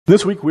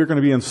This week we're going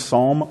to be in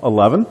Psalm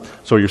 11,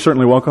 so you're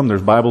certainly welcome.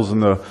 There's Bibles in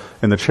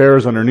the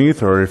chairs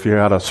underneath, or if you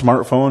had a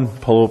smartphone,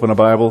 pull open a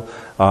Bible,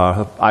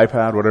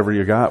 iPad, whatever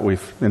you got. We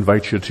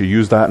invite you to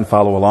use that and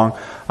follow along.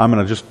 I'm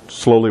going to just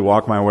slowly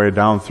walk my way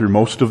down through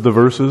most of the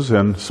verses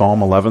in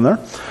Psalm 11 there,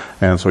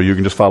 and so you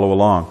can just follow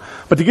along.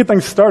 But to get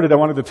things started, I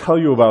wanted to tell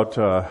you about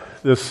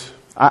this.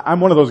 I'm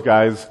one of those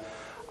guys.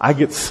 I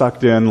get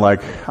sucked in,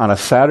 like, on a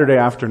Saturday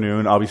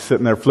afternoon, I'll be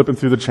sitting there flipping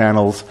through the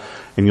channels,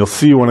 and you'll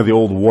see one of the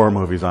old war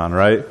movies on,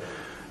 right?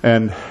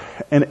 And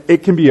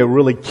it can be a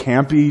really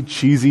campy,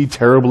 cheesy,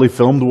 terribly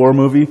filmed war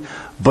movie,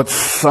 but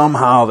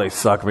somehow they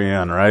suck me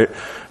in, right?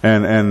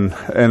 And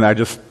I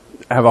just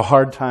have a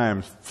hard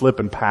time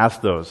flipping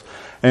past those.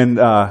 And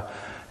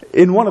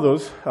in one of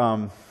those,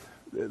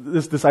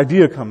 this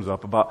idea comes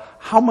up about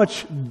how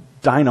much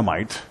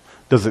dynamite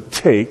does it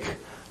take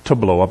to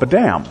blow up a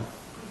dam,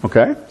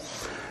 okay?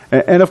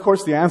 And of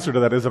course the answer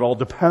to that is it all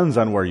depends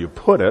on where you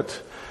put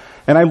it.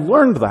 And I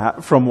learned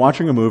that from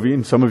watching a movie,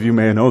 and some of you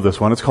may know this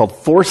one. It's called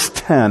Force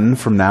 10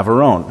 from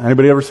Navarone.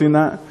 Anybody ever seen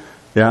that?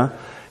 Yeah?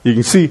 You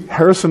can see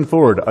Harrison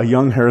Ford, a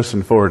young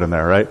Harrison Ford in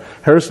there, right?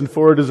 Harrison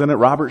Ford is in it,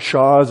 Robert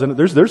Shaw is in it.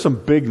 There's some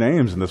big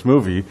names in this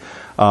movie.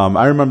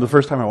 I remember the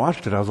first time I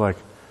watched it, I was like,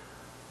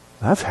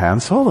 that's Han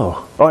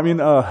Solo. Oh, I mean,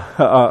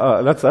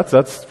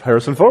 that's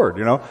Harrison Ford,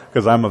 you know,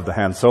 because I'm of the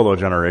Han Solo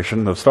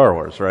generation of Star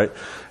Wars, right?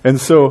 And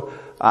so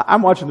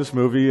I'm watching this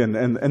movie,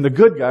 and the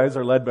good guys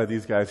are led by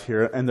these guys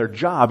here, and their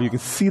job, you can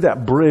see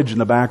that bridge in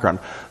the background.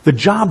 The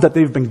job that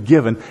they've been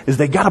given is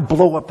they got to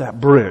blow up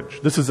that bridge.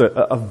 This is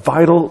a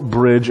vital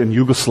bridge in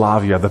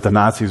Yugoslavia that the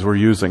Nazis were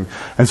using.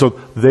 And so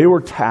they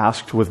were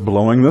tasked with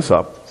blowing this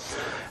up.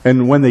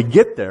 And when they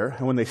get there,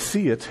 and when they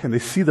see it, and they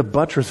see the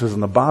buttresses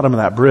in the bottom of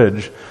that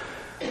bridge,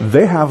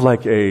 they have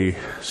like a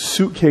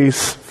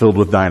suitcase filled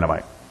with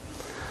dynamite.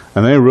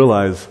 And they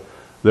realize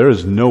there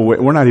is no way,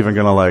 we're not even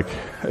going to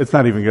it's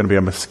not even going to be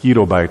a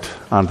mosquito bite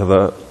onto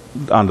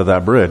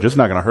that bridge. It's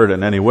not going to hurt it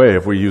in any way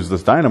if we use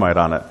this dynamite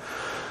on it.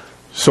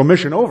 So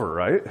mission over,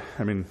 right?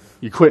 I mean,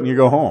 you quit and you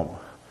go home.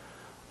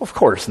 Of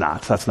course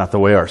not. That's not the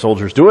way our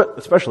soldiers do it,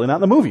 especially not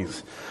in the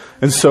movies.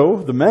 And so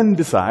the men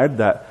decide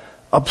that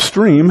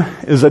upstream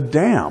is a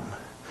dam.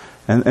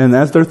 And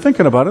as they're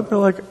thinking about it, they're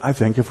like, I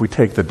think if we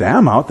take the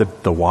dam out,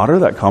 the water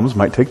that comes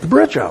might take the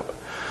bridge out.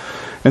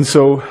 And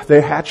so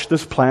they hatch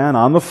this plan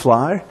on the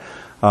fly.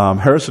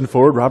 Harrison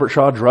Ford, Robert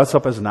Shaw dress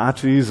up as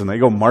Nazis, and they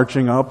go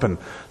marching up, and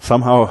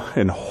somehow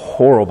in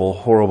horrible,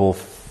 horrible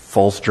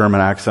false German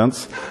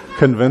accents,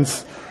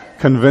 convince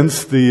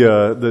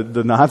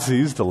the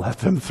Nazis to let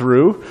them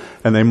through,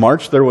 and they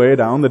march their way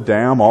down the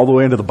dam, all the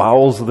way into the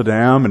bowels of the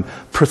dam, and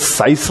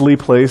precisely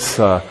place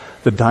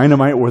the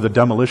dynamite where the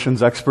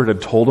demolitions expert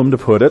had told them to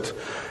put it.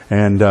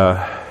 And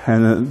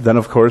then,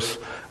 of course,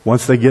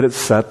 once they get it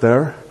set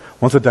there,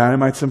 once the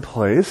dynamite's in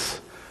place,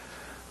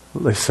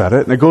 they set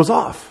it, and it goes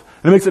off.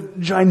 And it makes a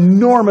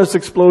ginormous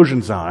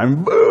explosion sound.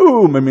 And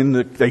boom! I mean,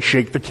 they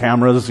shake the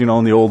cameras, you know,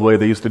 in the old way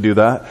they used to do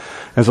that.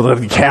 And so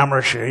the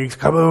camera shakes,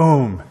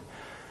 kaboom!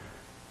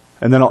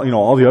 And then, you know,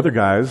 all the other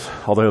guys,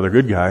 all the other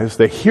good guys,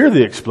 they hear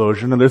the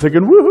explosion and they're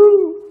thinking,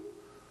 woohoo!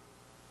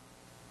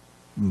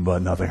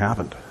 But nothing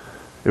happened.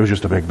 It was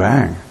just a big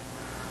bang.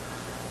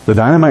 The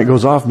dynamite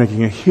goes off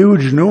making a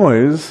huge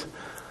noise,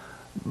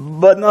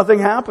 but nothing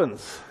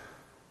happens.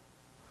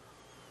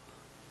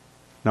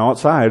 Now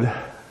outside,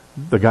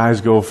 the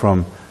guys go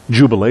from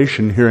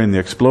jubilation hearing the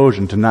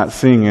explosion to not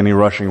seeing any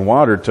rushing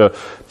water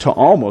to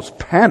almost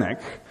panic.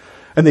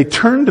 And they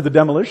turn to the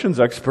demolitions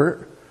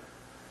expert.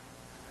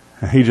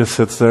 And he just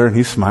sits there and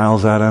he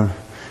smiles at him.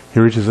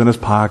 He reaches in his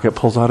pocket,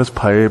 pulls out his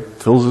pipe,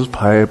 fills his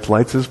pipe,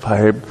 lights his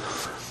pipe,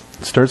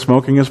 starts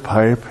smoking his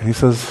pipe. And he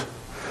says,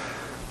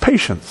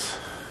 patience.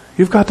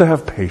 You've got to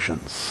have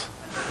patience.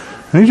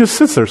 And he just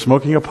sits there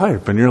smoking a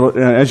pipe. And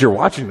as you're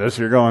watching this,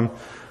 you're going,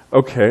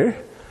 okay.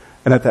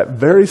 And at that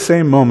very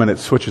same moment, it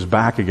switches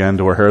back again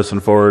to where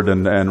Harrison Ford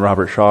and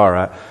Robert Shaw are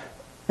at.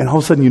 And all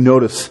of a sudden you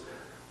notice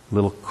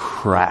little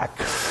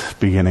cracks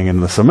beginning in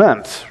the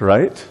cement,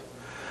 right?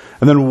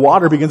 And then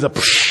water begins to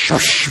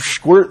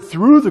squirt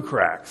through the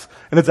cracks.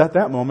 And it's at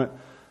that moment,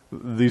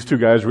 these two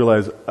guys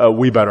realize,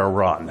 we better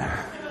run.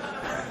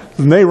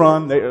 And they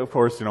run. Of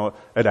course, you know,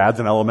 it adds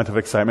an element of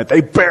excitement.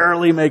 They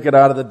barely make it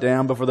out of the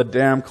dam before the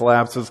dam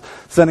collapses,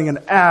 sending an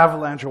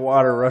avalanche of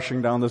water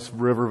rushing down this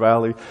river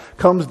valley,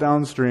 comes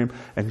downstream,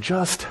 and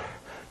just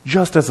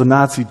as the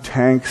Nazi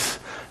tanks,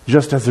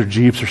 just as their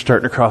jeeps are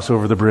starting to cross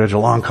over the bridge,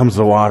 along comes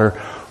the water,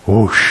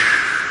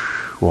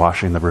 whoosh,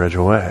 washing the bridge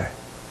away.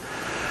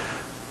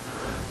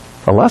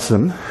 A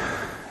lesson,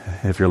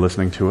 if you're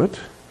listening to it,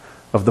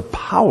 of the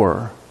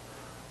power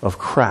of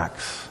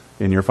cracks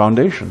in your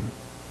foundation.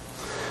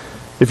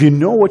 If you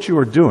know what you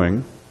are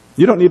doing,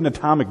 you don't need an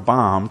atomic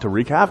bomb to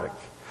wreak havoc.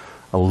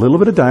 A little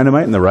bit of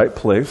dynamite in the right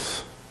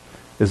place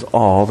is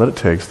all that it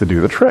takes to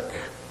do the trick.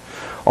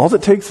 All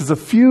it takes is a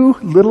few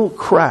little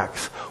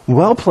cracks,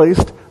 well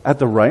placed at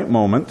the right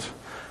moment,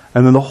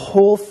 and then the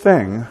whole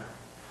thing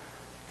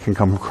can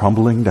come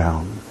crumbling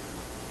down.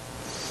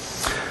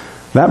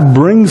 That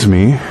brings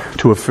me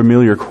to a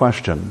familiar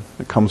question.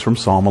 It comes from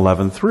Psalm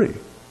 11:3.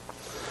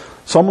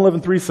 Psalm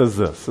 11:3 says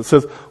this. It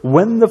says,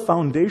 "When the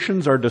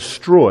foundations are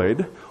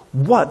destroyed,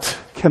 what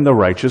can the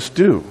righteous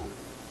do?"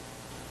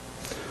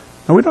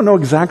 Now, we don't know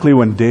exactly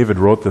when David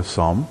wrote this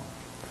psalm.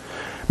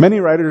 Many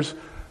writers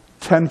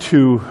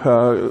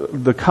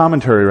the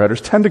commentary writers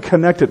tend to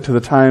connect it to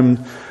the time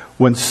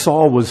when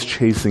Saul was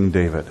chasing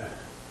David.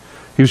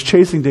 He was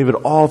chasing David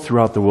all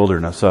throughout the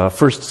wilderness,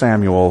 1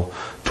 Samuel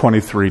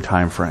 23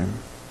 time frame.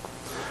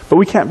 But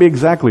we can't be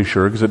exactly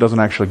sure because it doesn't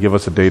actually give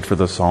us a date for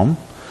this psalm.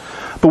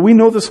 But we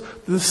know this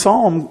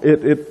psalm,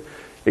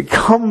 it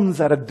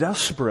comes at a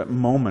desperate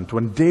moment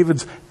when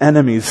David's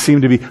enemies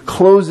seem to be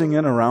closing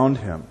in around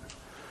him.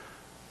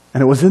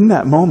 And it was in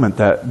that moment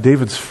that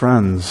David's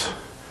friends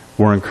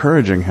were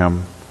encouraging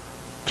him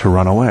to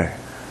run away.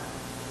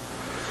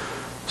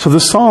 So the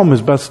psalm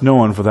is best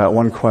known for that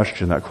one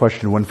question,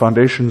 when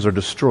foundations are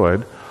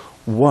destroyed,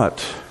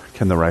 what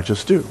can the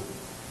righteous do?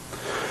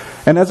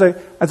 And as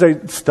I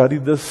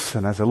studied this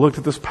and as I looked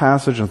at this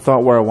passage and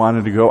thought where I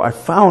wanted to go, I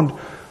found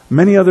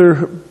many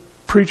other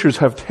preachers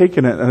have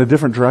taken it in a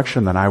different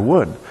direction than I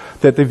would.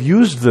 That they've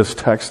used this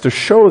text to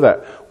show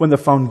that when the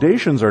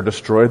foundations are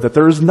destroyed, that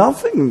there is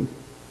nothing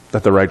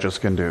that the righteous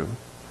can do.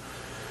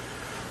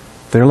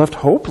 They're left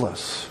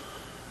hopeless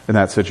in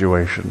that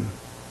situation.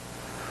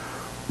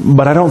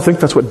 But I don't think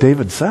that's what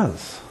David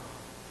says.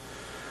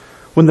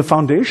 When the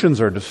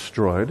foundations are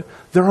destroyed,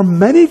 there are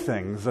many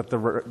things that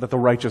the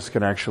righteous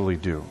can actually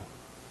do.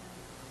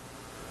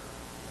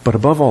 But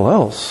above all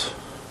else,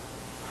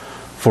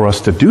 for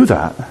us to do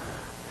that,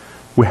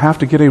 we have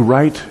to get a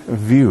right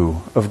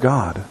view of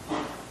God.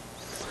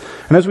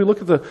 And as we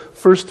look at the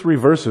first three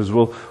verses,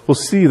 we'll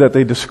see that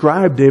they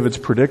describe David's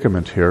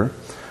predicament here.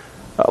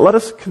 Let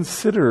us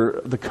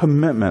consider the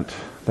commitment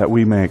that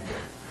we make,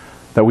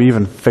 that we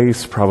even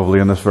face probably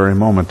in this very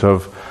moment,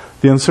 of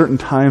the uncertain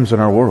times in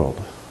our world.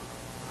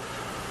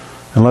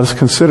 And let us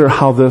consider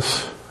how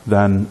this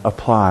then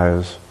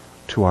applies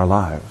to our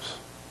lives.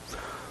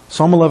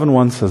 Psalm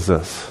 11:1 says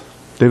this.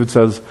 David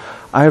says,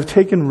 "I have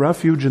taken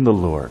refuge in the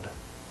Lord.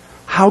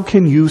 How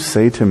can you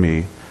say to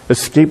me,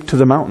 escape to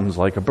the mountains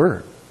like a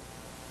bird?"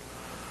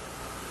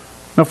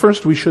 Now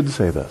first we should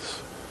say this.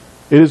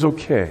 It is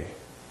okay.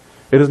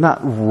 It is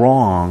not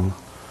wrong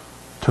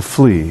to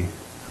flee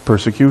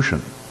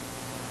persecution.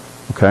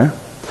 Okay?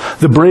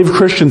 The brave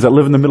Christians that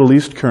live in the Middle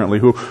East currently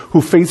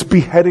who face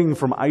beheading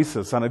from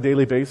ISIS on a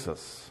daily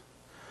basis,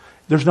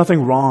 there's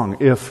nothing wrong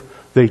if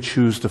they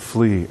choose to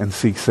flee and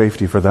seek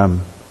safety for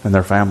them and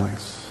their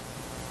families.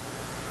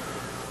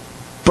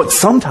 But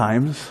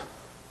sometimes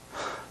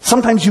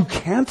you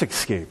can't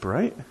escape,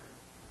 right?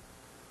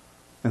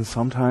 And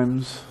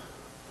sometimes,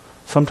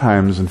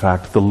 in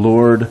fact, the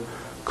Lord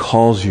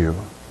calls you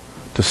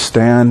to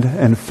stand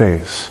and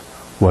face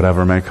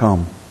whatever may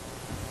come.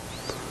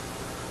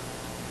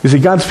 You see,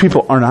 God's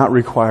people are not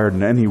required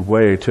in any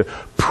way to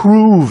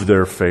prove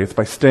their faith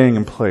by staying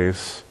in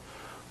place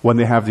when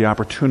they have the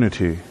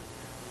opportunity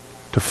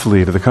to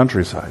flee to the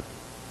countryside.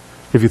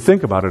 If you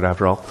think about it,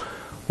 after all,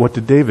 what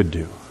did David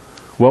do?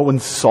 Well, when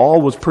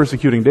Saul was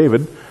persecuting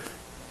David,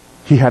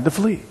 he had to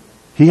flee.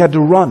 He had to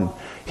run.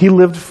 He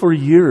lived for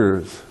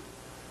years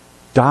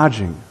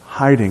dodging,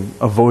 hiding,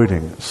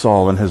 avoiding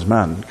Saul and his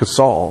men, because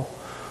Saul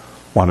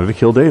wanted to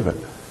kill David.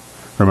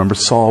 Remember,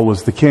 Saul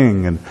was the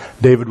king, and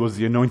David was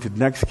the anointed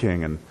next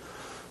king, and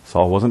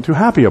Saul wasn't too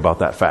happy about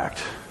that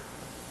fact.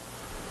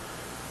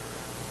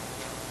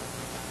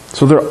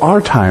 So there are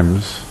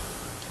times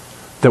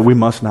that we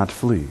must not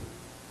flee.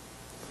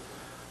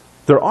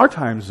 There are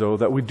times, though,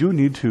 that we do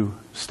need to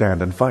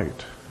stand and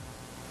fight.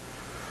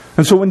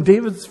 And so when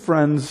David's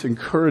friends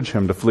encourage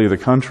him to flee the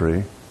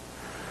country,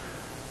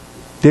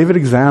 David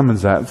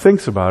examines that and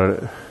thinks about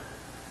it.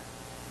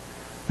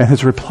 And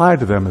his reply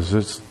to them is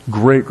this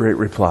great, great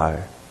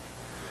reply.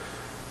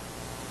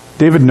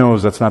 David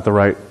knows that's not the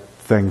right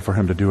thing for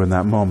him to do in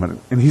that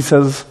moment. And he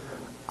says,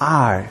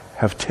 "I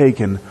have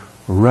taken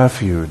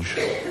refuge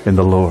in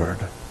the Lord."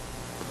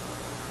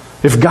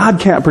 If God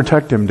can't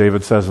protect him,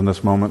 David says in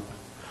this moment,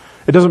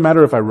 it doesn't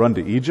matter if I run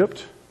to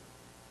Egypt,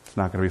 it's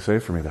not going to be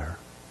safe for me there.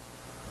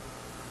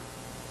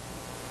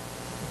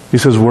 He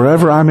says,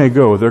 wherever I may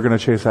go, they're going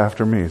to chase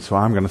after me, so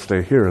I'm going to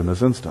stay here in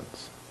this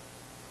instance.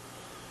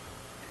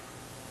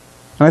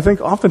 And I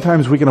think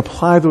oftentimes we can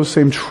apply those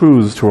same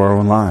truths to our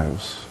own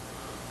lives.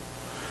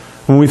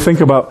 When we think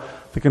about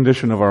the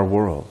condition of our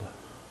world,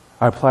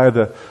 I apply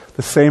the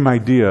same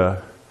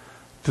idea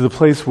to the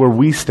place where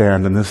we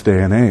stand in this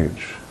day and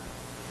age.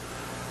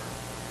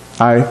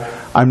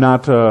 I'm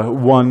not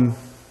one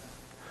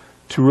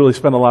to really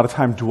spend a lot of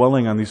time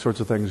dwelling on these sorts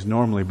of things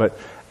normally, but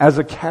as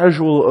a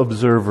casual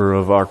observer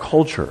of our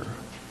culture,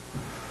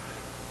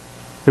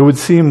 it would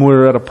seem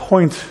we're at a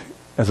point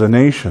as a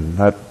nation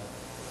that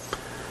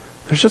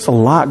there's just a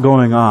lot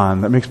going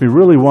on that makes me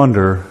really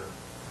wonder,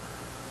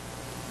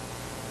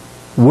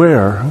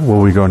 where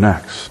will we go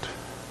next?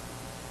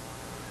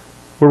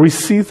 Where we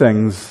see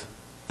things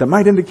that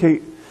might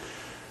indicate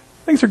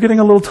things are getting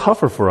a little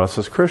tougher for us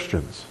as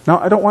Christians. Now,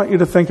 I don't want you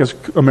to think as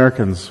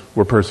Americans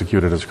we're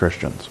persecuted as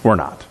Christians. We're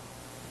not.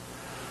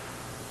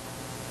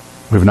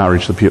 We've not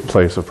reached the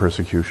place of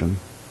persecution.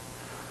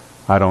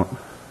 I don't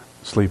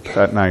sleep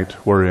at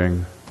night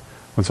worrying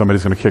when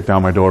somebody's going to kick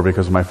down my door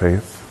because of my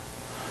faith.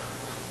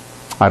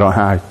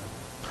 I'm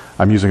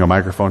using a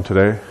microphone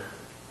today.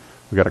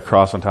 We got a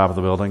cross on top of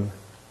the building.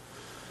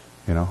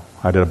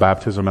 I did a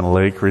baptism in a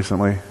lake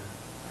recently.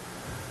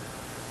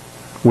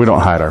 We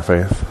don't hide our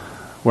faith.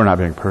 We're not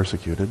being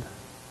persecuted.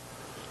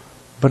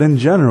 But in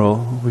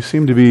general, we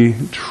seem to be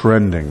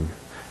trending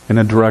in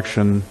a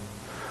direction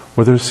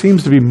where there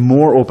seems to be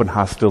more open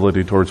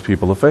hostility towards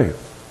people of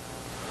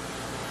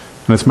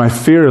faith. And it's my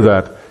fear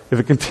that if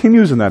it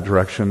continues in that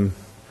direction,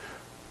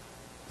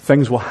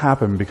 things will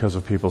happen because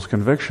of people's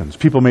convictions.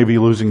 People may be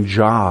losing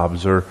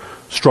jobs or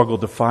struggle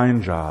to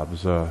find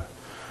jobs.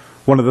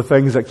 One of the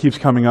things that keeps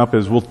coming up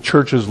is, will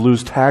churches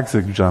lose tax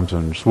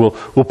exemptions? Will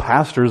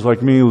pastors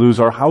like me lose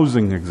our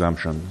housing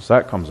exemptions?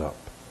 That comes up.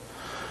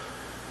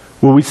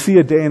 Will we see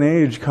a day and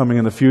age coming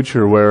in the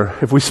future where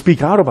if we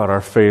speak out about our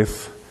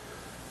faith,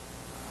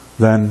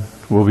 then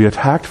we'll be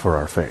attacked for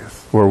our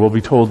faith, where we'll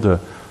be told to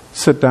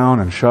sit down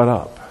and shut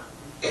up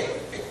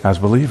as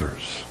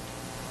believers?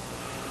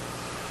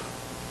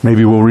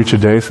 Maybe we'll reach a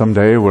day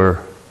someday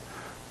where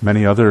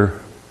many other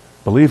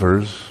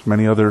believers,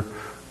 many other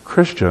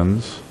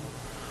Christians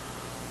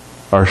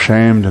are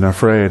ashamed and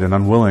afraid and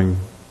unwilling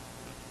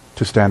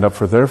to stand up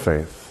for their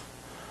faith,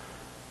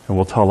 and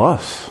will tell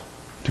us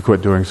to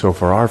quit doing so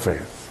for our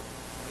faith.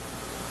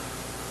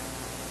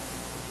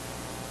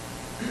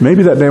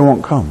 Maybe that day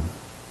won't come.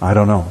 I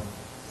don't know.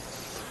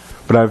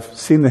 But I've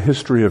seen the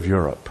history of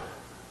Europe.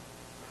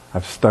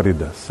 I've studied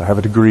this. I have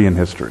a degree in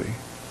history.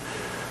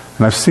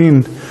 And I've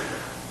seen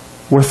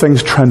where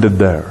things trended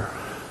there.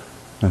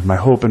 And my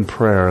hope and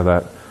prayer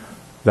that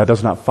that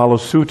does not follow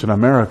suit in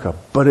America,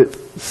 but it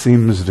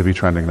seems to be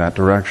trending that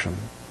direction.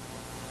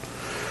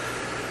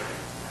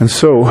 And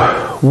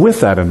so,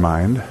 with that in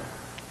mind,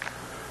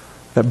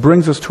 that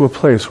brings us to a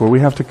place where we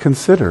have to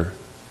consider,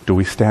 do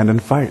we stand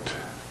and fight,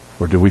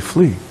 or do we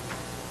flee?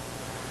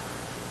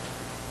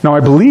 Now, I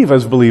believe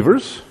as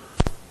believers,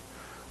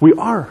 we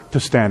are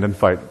to stand and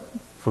fight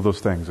for those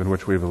things in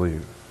which we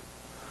believe.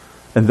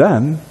 And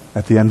then,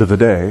 at the end of the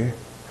day,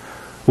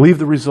 leave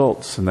the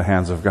results in the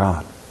hands of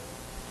God.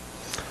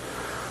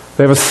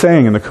 They have a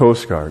saying in the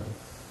Coast Guard.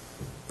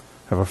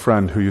 I have a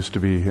friend who used to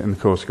be in the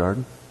Coast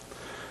Guard.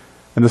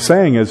 And the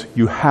saying is,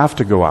 you have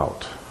to go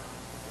out,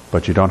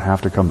 but you don't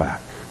have to come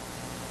back.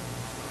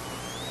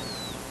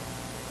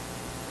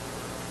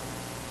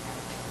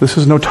 This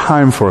is no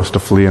time for us to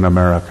flee in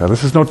America.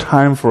 This is no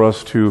time for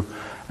us to,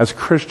 as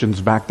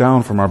Christians, back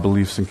down from our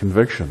beliefs and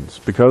convictions.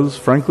 Because,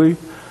 frankly,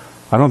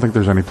 I don't think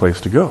there's any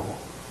place to go.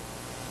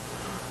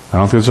 I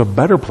don't think there's a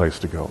better place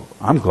to go.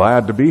 I'm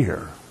glad to be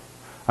here.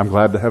 I'm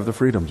glad to have the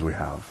freedoms we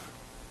have.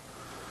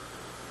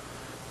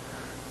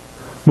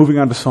 Moving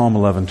on to Psalm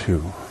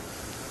 11:2.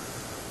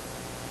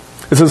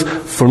 It says,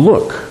 "For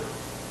look,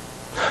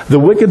 the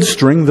wicked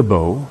string the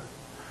bow,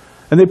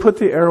 and they put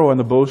the arrow on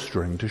the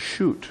bowstring to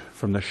shoot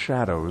from the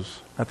shadows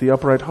at the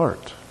upright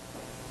heart."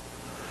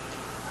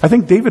 I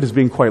think David is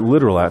being quite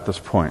literal at this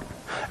point.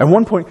 At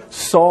one point,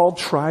 Saul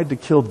tried to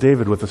kill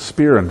David with a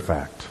spear, in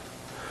fact.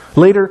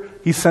 Later,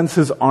 he sends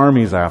his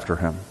armies after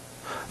him.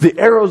 The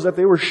arrows that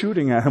they were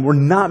shooting at him were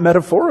not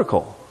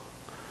metaphorical.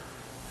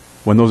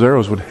 When those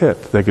arrows would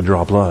hit, they could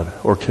draw blood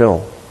or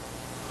kill.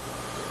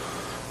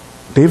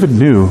 David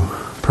knew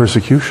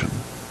persecution.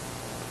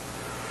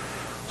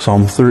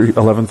 Psalm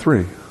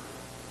 11:3.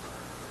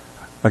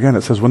 Again,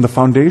 it says, "When the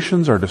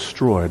foundations are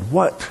destroyed,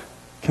 what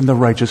can the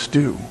righteous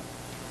do?"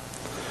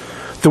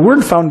 The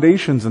word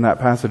foundations in that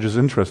passage is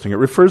interesting. It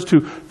refers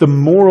to the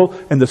moral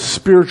and the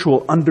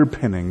spiritual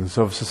underpinnings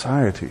of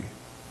society.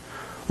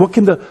 What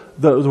can the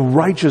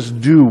righteous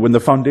do when the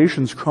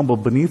foundations crumble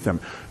beneath them?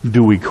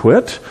 Do we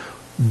quit?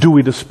 Do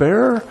we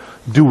despair?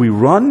 Do we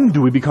run?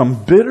 Do we become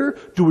bitter?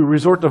 Do we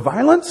resort to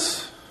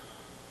violence?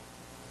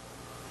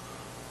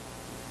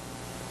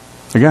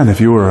 Again, if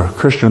you were a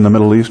Christian in the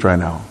Middle East right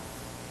now,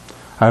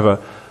 I have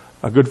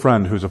a good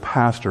friend who's a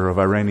pastor of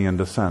Iranian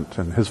descent,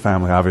 and his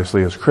family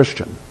obviously is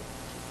Christian.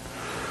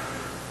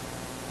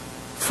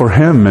 For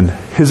him and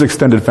his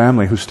extended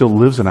family who still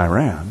lives in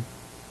Iran,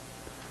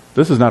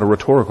 this is not a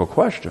rhetorical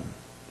question.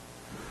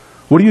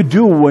 What do you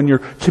do when your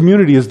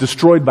community is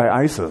destroyed by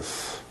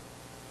ISIS?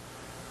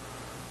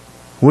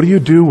 What do you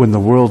do when the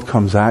world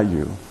comes at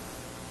you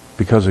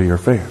because of your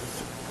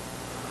faith?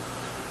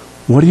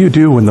 What do you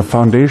do when the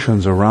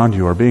foundations around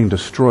you are being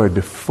destroyed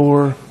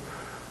before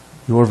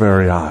your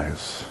very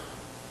eyes?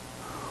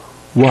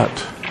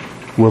 What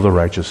will the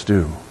righteous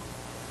do?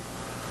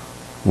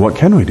 What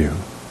can we do?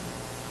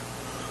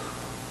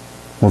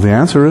 Well, the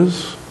answer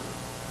is,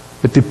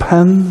 it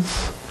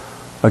depends,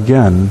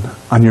 again,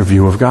 on your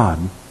view of God.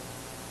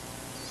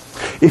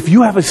 If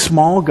you have a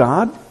small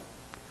God,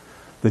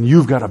 then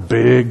you've got a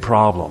big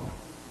problem.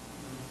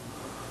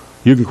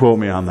 You can quote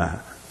me on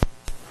that.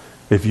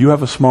 If you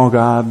have a small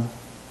God,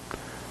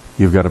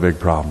 you've got a big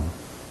problem.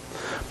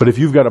 But if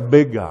you've got a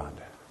big God,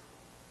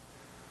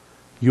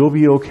 you'll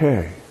be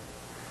okay,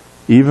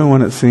 even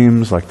when it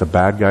seems like the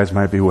bad guys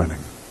might be winning.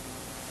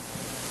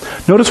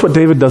 Notice what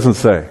David doesn't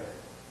say.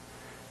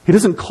 He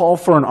doesn't call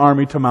for an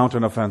army to mount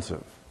an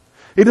offensive.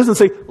 He doesn't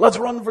say, let's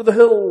run for the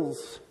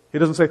hills. He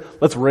doesn't say,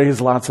 let's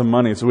raise lots of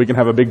money so we can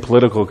have a big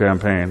political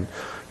campaign.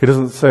 He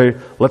doesn't say,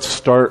 let's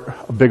start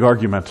a big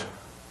argument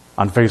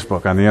on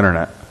Facebook, on the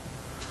internet.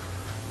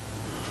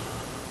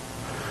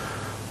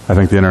 I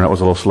think the internet was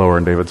a little slower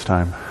in David's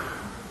time.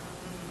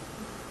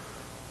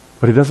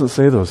 But he doesn't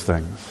say those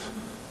things.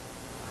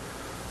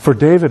 For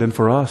David and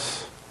for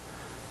us,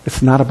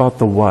 it's not about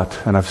the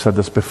what, and I've said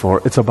this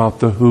before, it's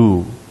about the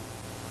who.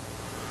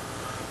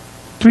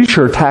 To be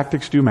sure,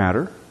 tactics do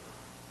matter.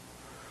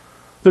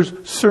 There's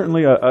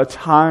certainly a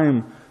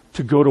time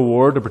to go to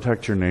war to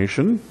protect your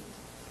nation.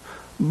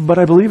 But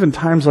I believe in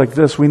times like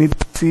this, we need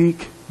to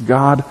seek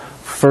God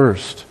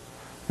first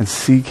and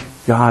seek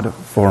God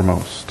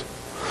foremost.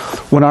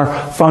 When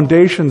our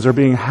foundations are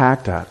being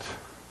hacked at,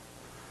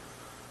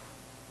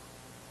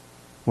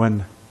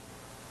 when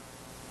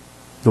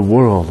the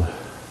world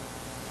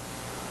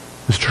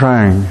is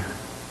trying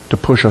to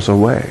push us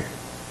away,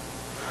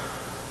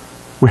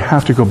 we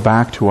have to go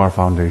back to our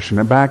foundation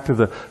and back to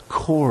the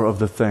core of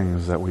the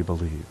things that we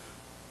believe.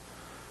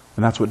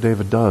 And that's what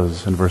David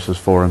does in verses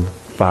 4 and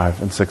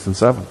 5 and 6 and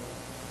 7.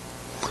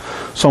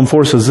 Psalm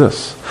 4 says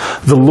this,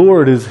 the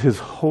Lord is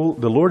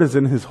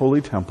in his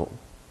holy temple.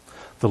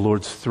 The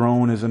Lord's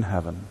throne is in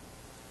heaven.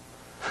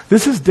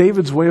 This is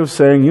David's way of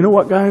saying, you know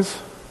what, guys?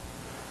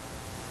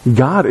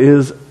 God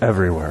is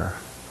everywhere.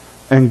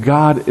 And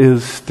God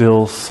is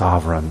still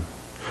sovereign.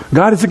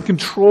 God is in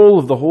control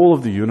of the whole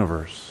of the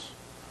universe.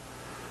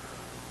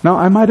 Now,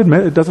 I might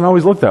admit, it doesn't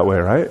always look that way,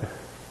 right?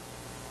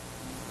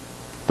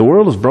 The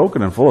world is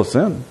broken and full of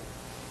sin.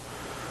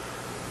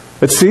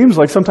 It seems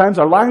like sometimes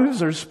our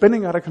lives are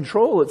spinning out of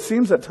control. It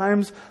seems at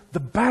times the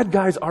bad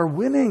guys are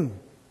winning.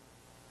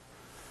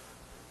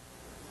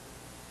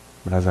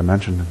 But as I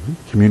mentioned in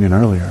communion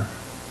earlier,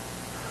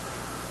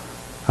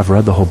 I've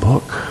read the whole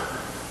book.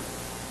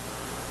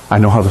 I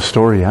know how the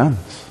story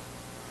ends.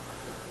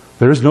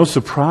 There is no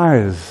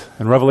surprise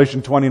in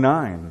Revelation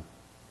 29.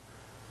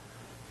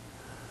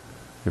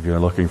 If you're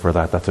looking for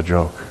that, that's a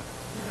joke.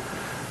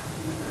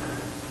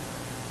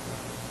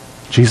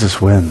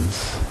 Jesus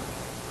wins.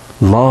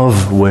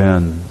 Love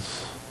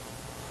wins.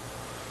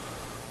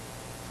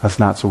 That's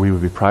not so we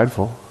would be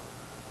prideful.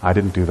 I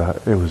didn't do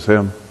that. It was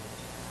Him.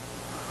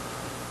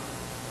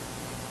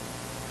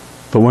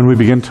 But when we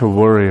begin to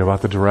worry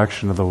about the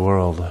direction of the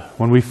world,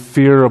 when we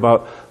fear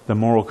about the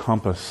moral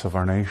compass of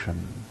our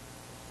nation,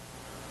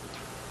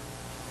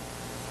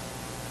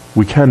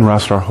 we can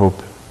rest our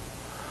hope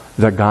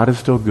that God is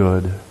still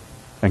good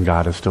and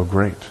God is still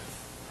great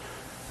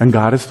and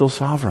God is still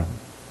sovereign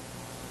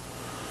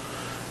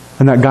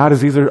and that God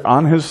is either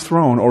on His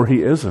throne or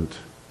He isn't.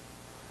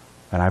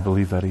 And I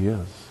believe that He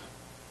is.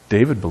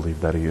 David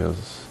believed that He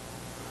is.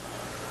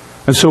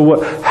 And so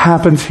what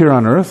happens here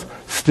on earth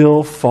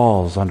still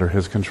falls under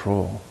His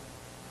control.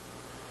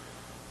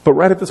 But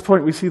right at this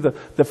point, we see the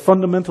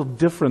fundamental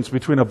difference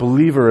between a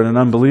believer and an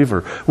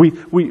unbeliever.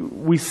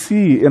 We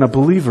see in a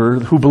believer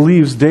who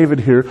believes, David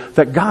here,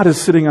 that God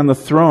is sitting on the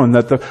throne,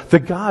 that the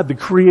God, the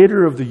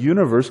creator of the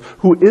universe,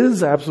 who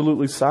is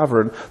absolutely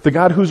sovereign, the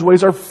God whose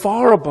ways are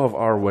far above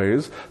our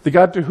ways, the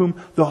God to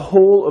whom the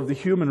whole of the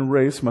human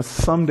race must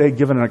someday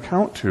give an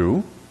account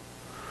to,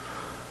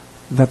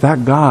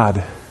 that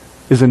God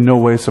is in no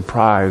way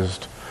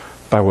surprised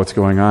by what's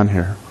going on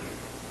here.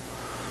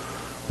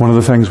 One of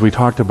the things we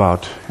talked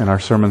about in our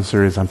sermon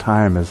series on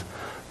time is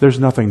there's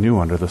nothing new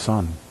under the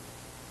sun.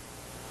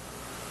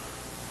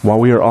 While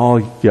we are all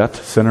yet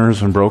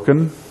sinners and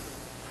broken,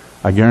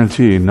 I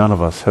guarantee none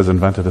of us has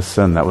invented a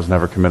sin that was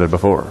never committed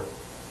before.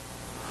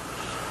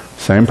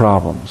 Same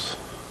problems.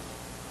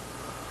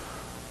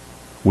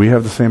 We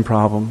have the same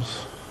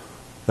problems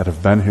that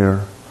have been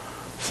here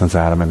since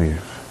Adam and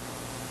Eve.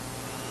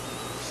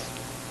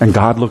 And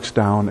God looks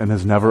down and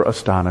is never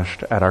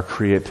astonished at our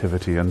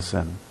creativity and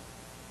sin.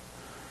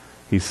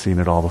 He's seen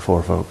it all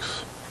before,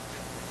 folks.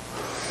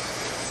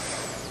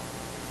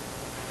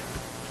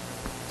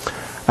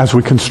 As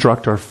we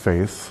construct our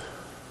faith,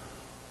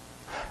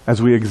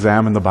 as we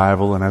examine the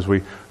Bible, and as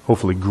we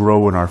hopefully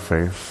grow in our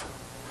faith,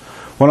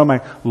 one of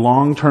my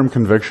long-term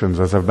convictions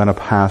as I've been a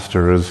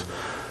pastor is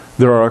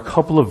there are a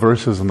couple of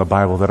verses in the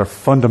Bible that are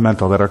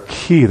fundamental, that are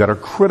key, that are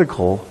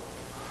critical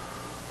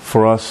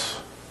for us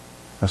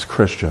as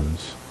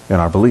Christians in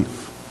our belief.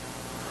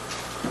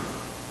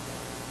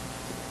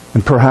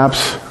 And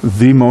perhaps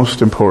the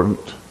most important,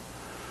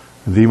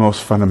 the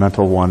most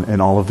fundamental one in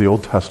all of the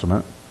Old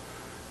Testament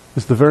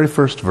is the very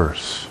first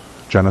verse,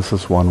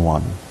 Genesis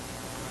 1:1.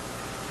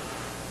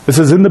 It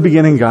says, in the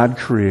beginning God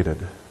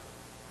created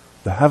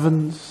the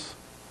heavens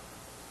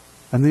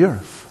and the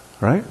earth,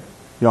 right?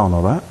 You all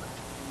know that.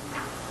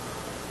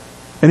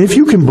 And if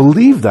you can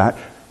believe that,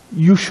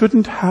 you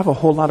shouldn't have a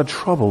whole lot of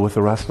trouble with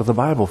the rest of the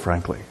Bible,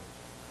 frankly.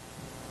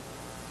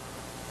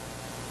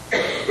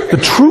 The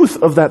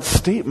truth of that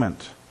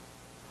statement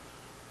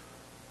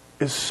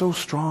is so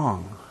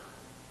strong.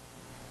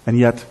 And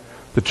yet,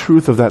 the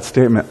truth of that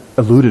statement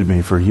eluded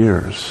me for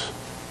years.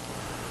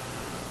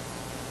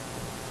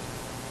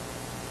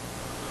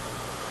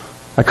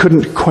 I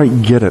couldn't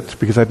quite get it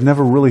because I'd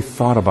never really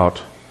thought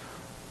about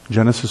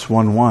Genesis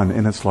 1:1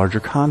 in its larger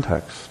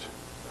context.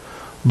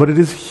 But it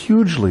is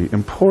hugely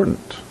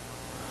important.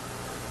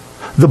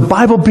 The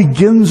Bible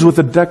begins with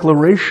a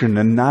declaration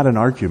and not an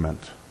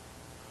argument.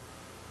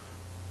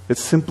 It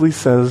simply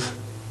says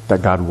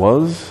that God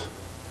was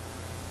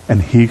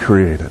and He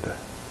created.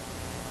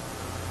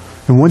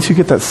 And once you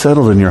get that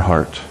settled in your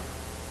heart,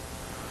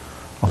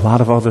 a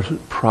lot of other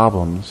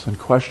problems and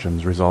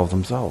questions resolve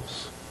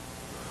themselves.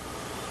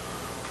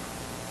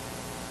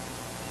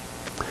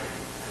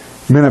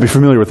 You may not be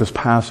familiar with this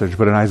passage,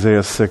 but in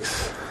Isaiah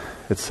 6,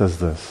 it says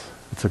this.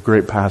 It's a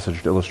great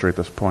passage to illustrate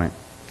this point.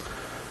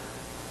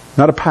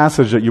 Not a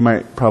passage that you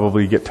might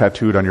probably get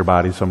tattooed on your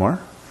body somewhere.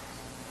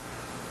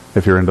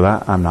 If you're into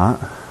that, I'm not.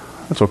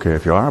 That's okay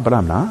if you are, but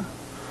I'm not.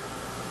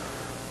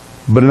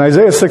 But in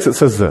Isaiah 6 it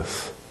says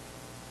this.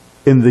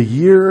 In the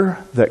year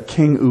that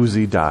King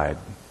Uzziah died,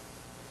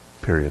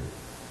 period.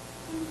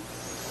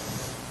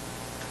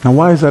 Now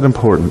why is that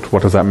important?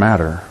 What does that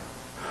matter?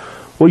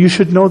 Well, you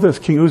should know this.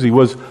 King Uzziah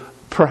was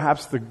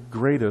perhaps the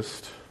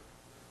greatest,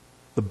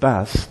 the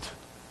best,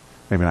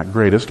 maybe not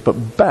greatest, but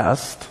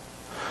best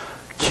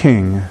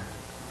king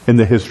in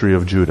the history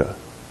of Judah.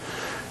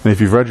 And if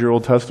you've read your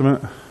Old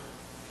Testament,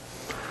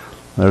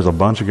 there's a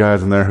bunch of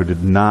guys in there who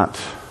did not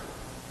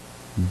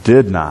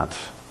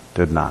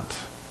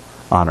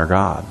honor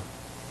God.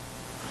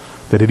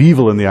 They did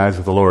evil in the eyes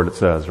of the Lord, it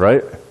says,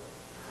 right?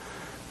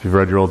 If you've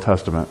read your Old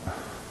Testament.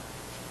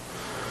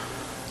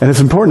 And it's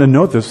important to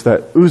note this,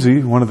 that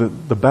Uzziah, one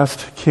of the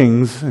best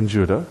kings in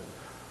Judah,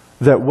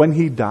 that when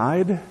he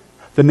died,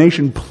 the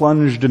nation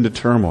plunged into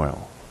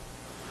turmoil.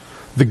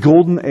 The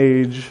golden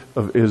age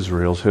of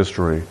Israel's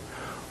history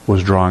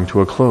was drawing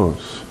to a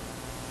close.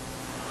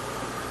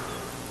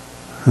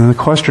 And the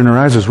question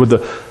arises, would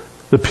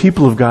the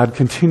people of God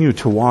continue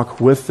to walk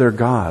with their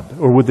God,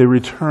 or would they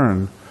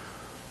return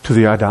to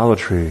the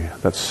idolatry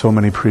that so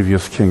many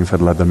previous kings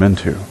had led them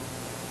into?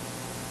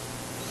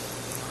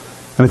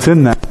 And it's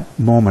in that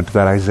moment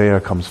that Isaiah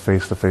comes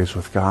face to face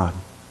with God.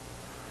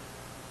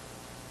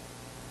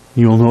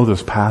 You'll know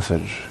this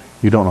passage.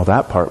 You don't know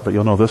that part, but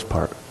you'll know this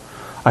part.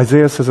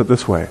 Isaiah says it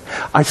this way.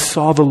 I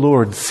saw the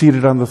Lord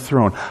seated on the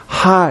throne,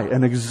 high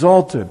and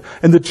exalted,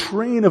 and the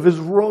train of His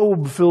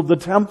robe filled the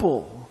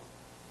temple.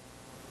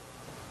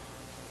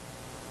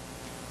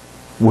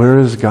 Where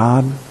is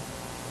God?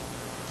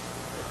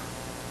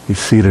 He's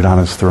seated on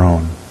His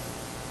throne.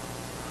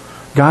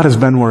 God has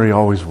been where He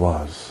always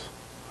was,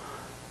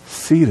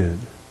 seated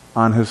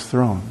on His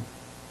throne.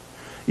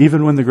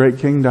 Even when the great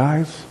king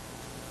dies,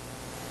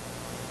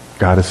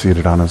 God is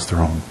seated on His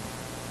throne.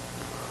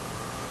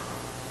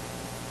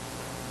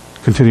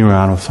 Continuing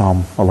on with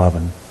Psalm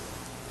 11.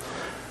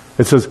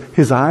 It says,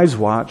 His eyes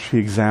watch, He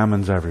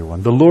examines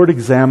everyone. The Lord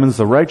examines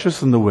the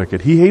righteous and the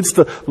wicked. He hates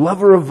the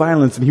lover of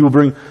violence, and He will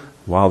bring,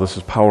 wow, this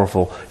is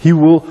powerful. He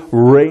will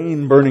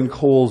rain burning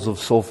coals of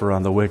sulfur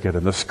on the wicked,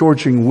 and the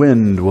scorching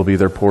wind will be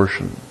their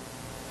portion.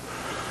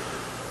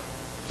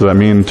 Does that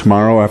mean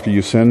tomorrow after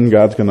you sin,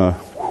 God's going to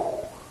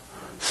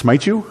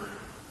smite you?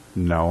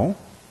 No.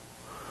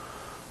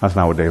 That's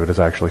not what David is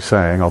actually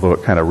saying, although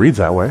it kind of reads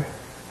that way.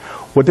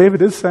 What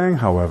David is saying,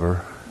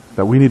 however,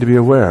 that we need to be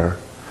aware,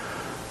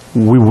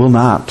 we will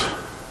not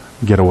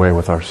get away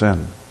with our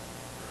sin.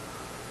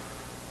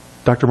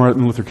 Dr.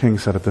 Martin Luther King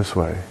said it this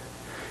way.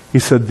 He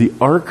said, the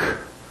arc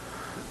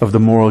of the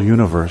moral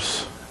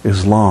universe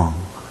is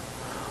long,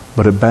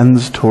 but it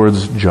bends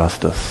towards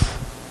justice.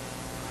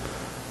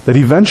 That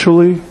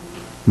eventually,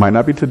 might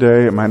not be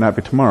today, it might not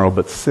be tomorrow,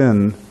 but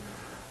sin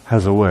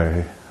has a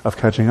way of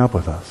catching up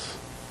with us.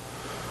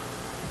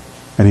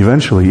 And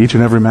eventually, each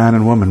and every man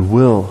and woman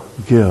will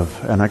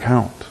give an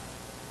account.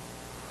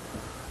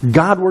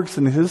 God works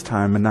in His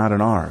time and not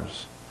in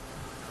ours.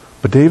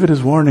 But David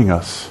is warning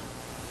us,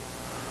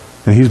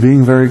 and he's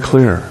being very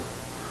clear,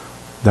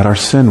 that our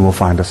sin will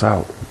find us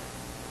out.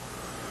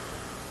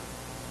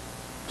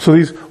 So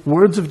these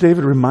words of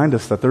David remind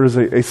us that there is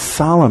a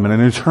solemn and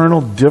an eternal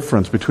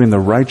difference between the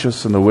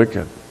righteous and the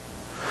wicked.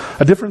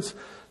 A difference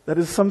that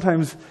is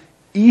sometimes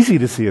easy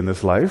to see in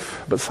this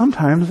life, but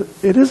sometimes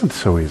it isn't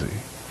so easy.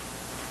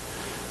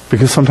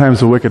 Because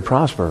sometimes the wicked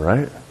prosper,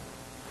 right?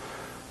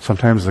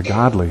 Sometimes the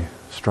godly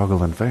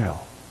struggle and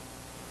fail.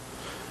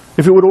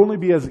 If it would only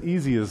be as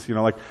easy as,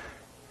 like,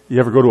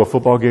 you ever go to a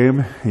football game,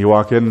 and you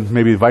walk in,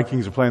 maybe the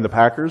Vikings are playing the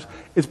Packers,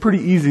 it's pretty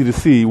easy to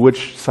see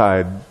which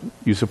side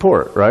you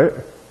support, right?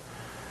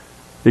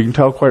 You can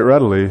tell quite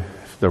readily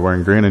if they're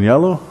wearing green and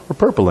yellow or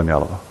purple and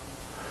yellow.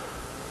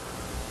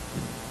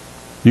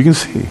 You can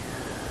see.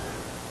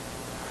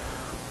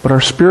 But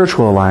our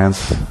spiritual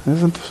alliance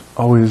isn't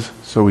always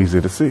so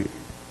easy to see.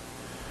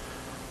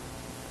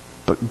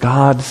 But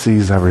God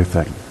sees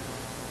everything.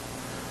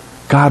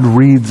 God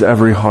reads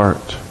every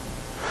heart.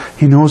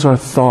 He knows our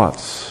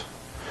thoughts.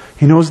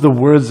 He knows the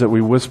words that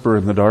we whisper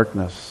in the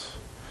darkness.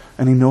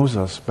 and He knows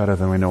us better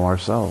than we know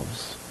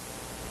ourselves.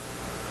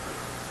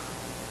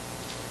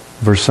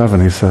 Verse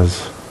 7, He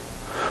says,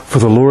 "For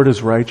the Lord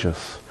is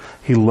righteous.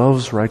 He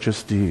loves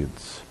righteous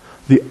deeds.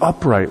 The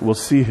upright will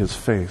see His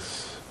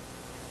face."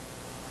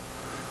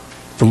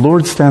 The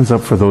Lord stands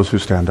up for those who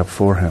stand up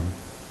for Him.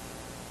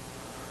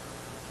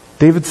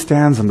 David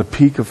stands on the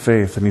peak of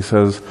faith and he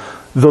says,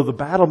 though the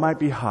battle might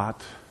be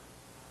hot,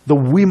 though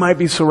we might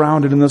be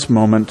surrounded in this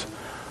moment,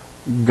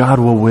 God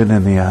will win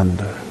in the end.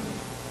 And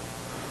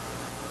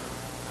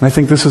I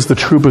think this is the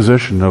true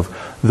position of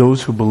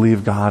those who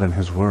believe God and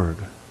His Word.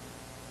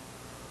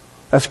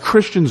 As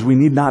Christians, we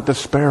need not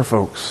despair,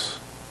 folks.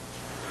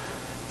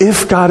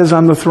 If God is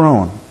on the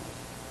throne,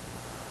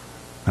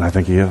 and I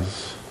think He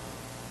is,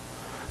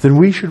 then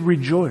we should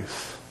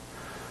rejoice,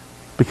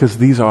 because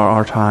these are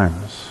our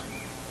times.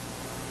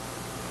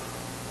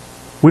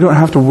 We don't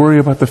have to worry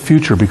about the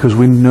future because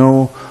we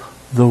know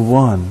the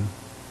one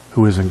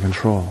who is in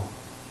control.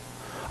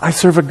 I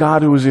serve a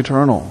God who is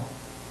eternal,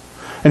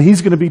 and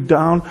He's going to be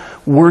down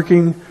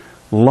working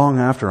long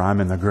after I'm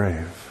in the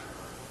grave.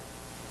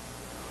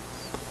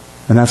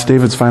 And that's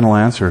David's final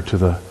answer to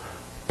the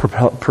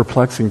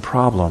perplexing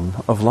problem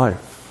of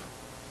life.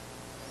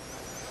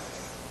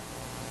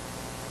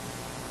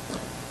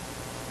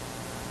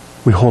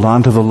 We hold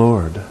on to the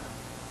Lord.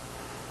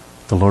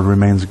 The Lord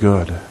remains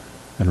good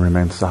and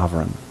remains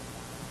sovereign.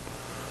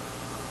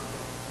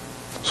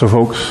 So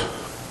folks,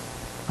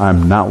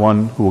 I'm not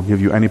one who will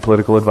give you any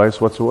political advice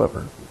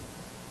whatsoever.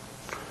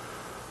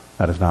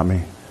 That is not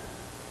me.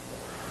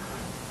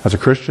 As a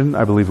Christian,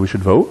 I believe we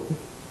should vote,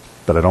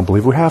 but I don't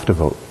believe we have to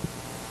vote.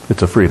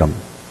 It's a freedom.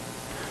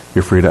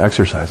 You're free to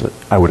exercise it.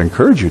 I would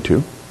encourage you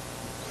to,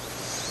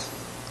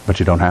 but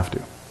you don't have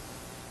to.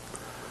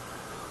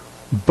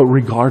 But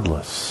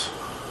regardless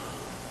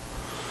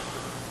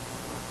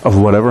of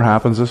whatever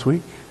happens this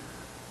week,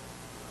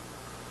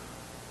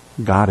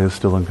 God is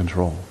still in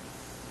control.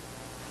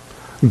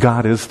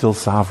 God is still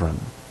sovereign.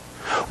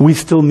 We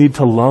still need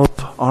to love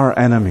our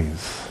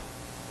enemies.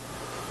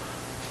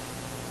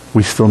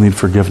 We still need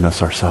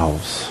forgiveness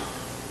ourselves.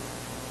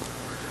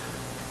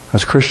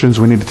 As Christians,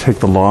 we need to take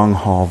the long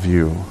haul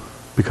view,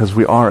 because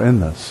we are in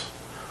this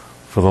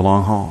for the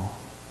long haul.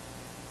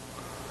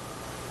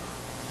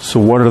 So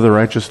what are the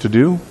righteous to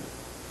do?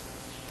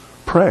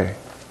 Pray.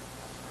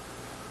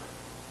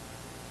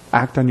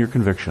 Act on your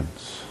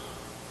convictions.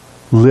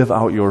 Live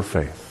out your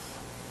faith.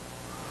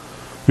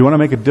 You want to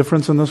make a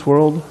difference in this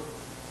world?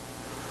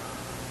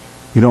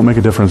 You don't make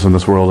a difference in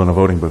this world in a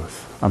voting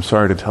booth. I'm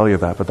sorry to tell you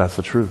that, but that's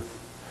the truth.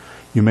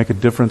 You make a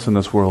difference in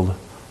this world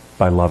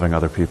by loving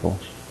other people.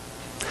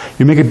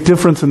 You make a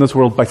difference in this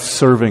world by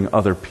serving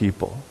other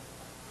people.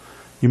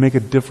 You make a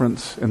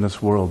difference in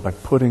this world by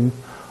putting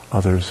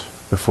others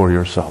before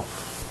yourself.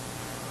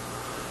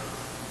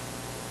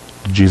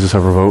 Did Jesus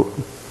ever vote?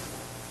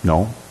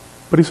 No.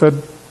 But He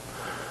said,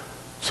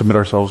 submit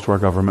ourselves to our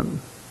government.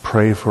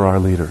 Pray for our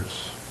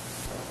leaders.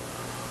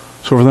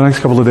 So over the next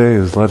couple of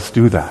days, let's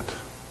do that.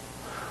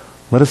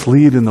 Let us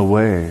lead in the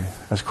way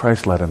as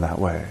Christ led in that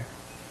way.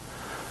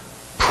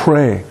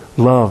 Pray,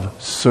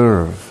 love,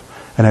 serve.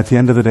 And at the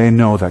end of the day,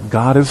 know that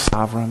God is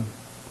sovereign,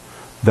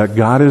 that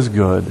God is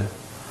good,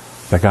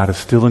 that God is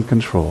still in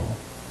control,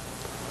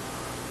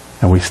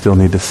 and we still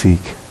need to seek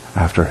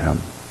after Him.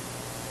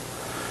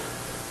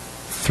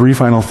 3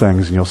 final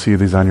things, and you'll see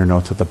these on your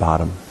notes at the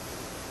bottom.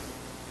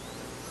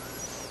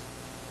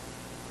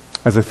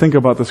 As I think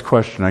about this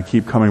question, I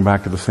keep coming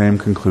back to the same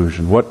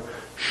conclusion. What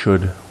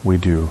should we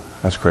do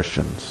as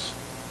Christians?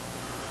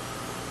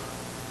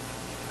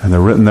 And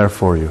they're written there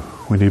for you.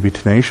 We need to be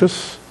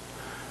tenacious,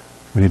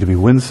 we need to be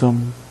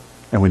winsome,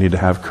 and we need to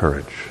have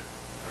courage.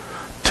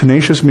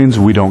 Tenacious means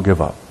we don't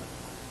give up.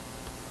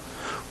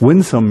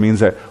 Winsome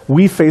means that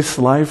we face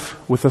life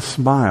with a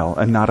smile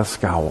and not a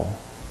scowl.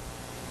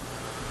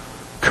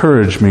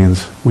 Courage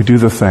means we do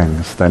the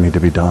things that need to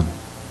be done.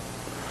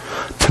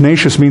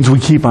 Tenacious means we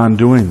keep on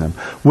doing them.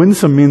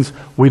 Winsome means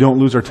we don't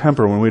lose our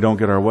temper when we don't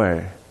get our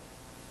way.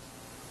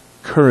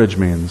 Courage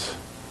means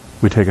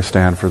we take a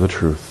stand for the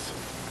truth.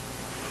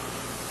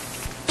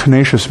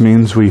 Tenacious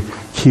means we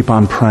keep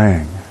on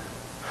praying.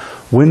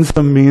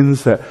 Winsome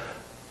means that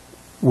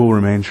we'll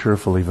remain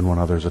cheerful even when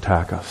others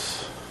attack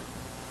us.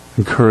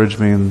 And courage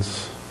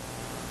means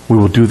we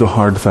will do the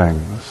hard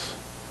things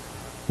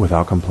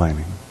without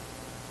complaining.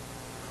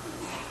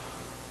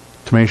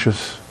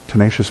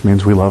 Tenacious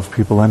means we love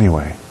people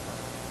anyway.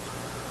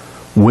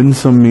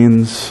 Winsome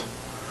means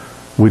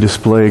we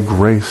display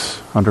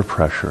grace under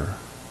pressure.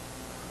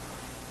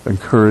 And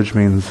courage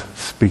means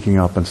speaking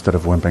up instead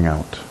of wimping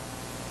out.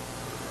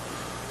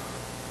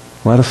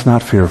 Let us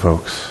not fear,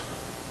 folks.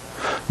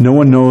 No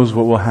one knows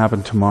what will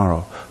happen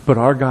tomorrow, but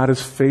our God is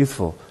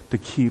faithful to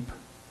keep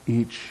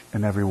each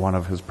and every one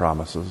of His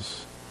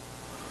promises.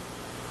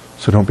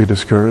 So don't be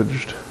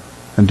discouraged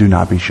and do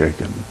not be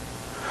shaken.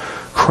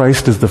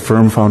 Christ is the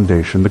firm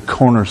foundation, the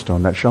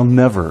cornerstone that shall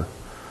never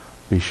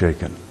be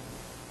shaken.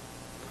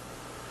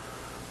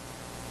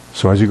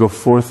 So as you go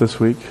forth this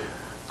week,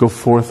 go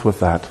forth with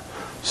that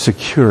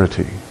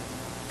security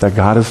that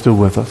God is still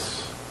with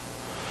us,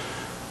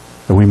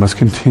 And we must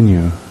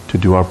continue to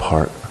do our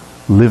part,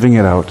 living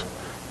it out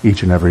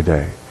each and every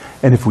day.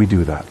 And if we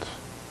do that,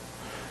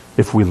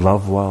 if we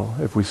love well,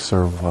 if we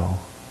serve well,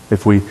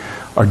 if we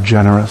are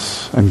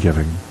generous and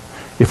giving,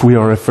 if we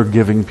are a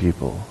forgiving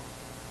people,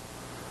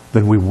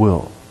 then we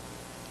will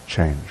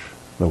change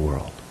the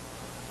world.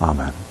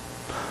 Amen.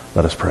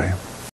 Let us pray.